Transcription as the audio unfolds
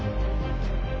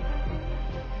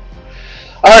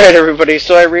Alright, everybody,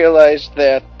 so I realized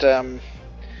that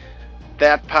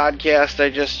that podcast I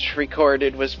just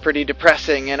recorded was pretty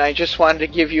depressing, and I just wanted to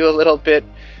give you a little bit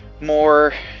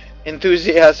more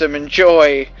enthusiasm and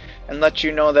joy and let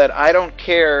you know that I don't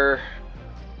care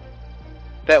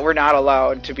that we're not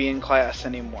allowed to be in class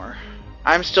anymore.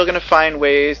 I'm still going to find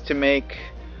ways to make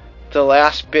the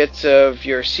last bits of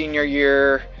your senior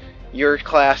year, your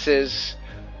classes,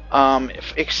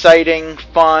 exciting,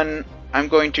 fun. I'm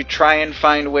going to try and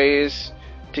find ways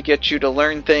to get you to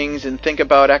learn things and think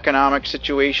about economic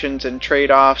situations and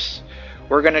trade-offs.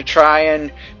 We're going to try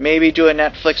and maybe do a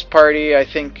Netflix party. I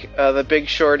think The Big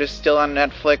Short is still on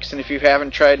Netflix, and if you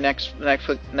haven't tried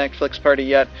Netflix party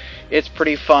yet, it's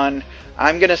pretty fun.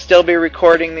 I'm going to still be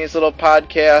recording these little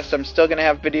podcasts. I'm still going to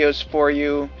have videos for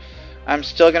you. I'm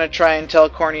still going to try and tell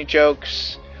corny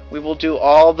jokes. We will do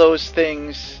all those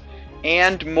things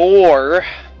and more.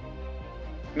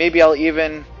 Maybe I'll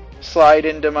even slide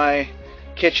into my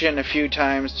kitchen a few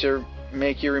times to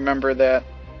make you remember that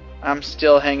I'm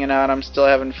still hanging out, I'm still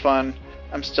having fun,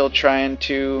 I'm still trying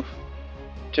to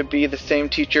be the same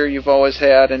teacher you've always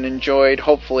had and enjoyed,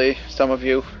 hopefully, some of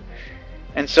you.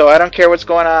 And so I don't care what's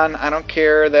going on, I don't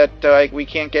care that we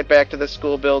can't get back to the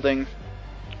school building.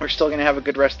 We're still going to have a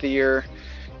good rest of the year.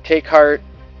 Take heart,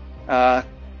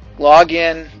 log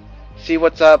in, see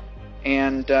what's up,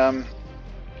 and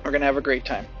we're going to have a great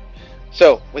time.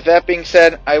 So, with that being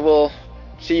said, I will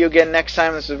see you again next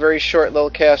time. This is a very short little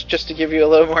cast just to give you a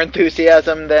little more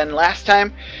enthusiasm than last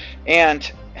time. And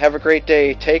have a great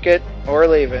day. Take it or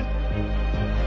leave it.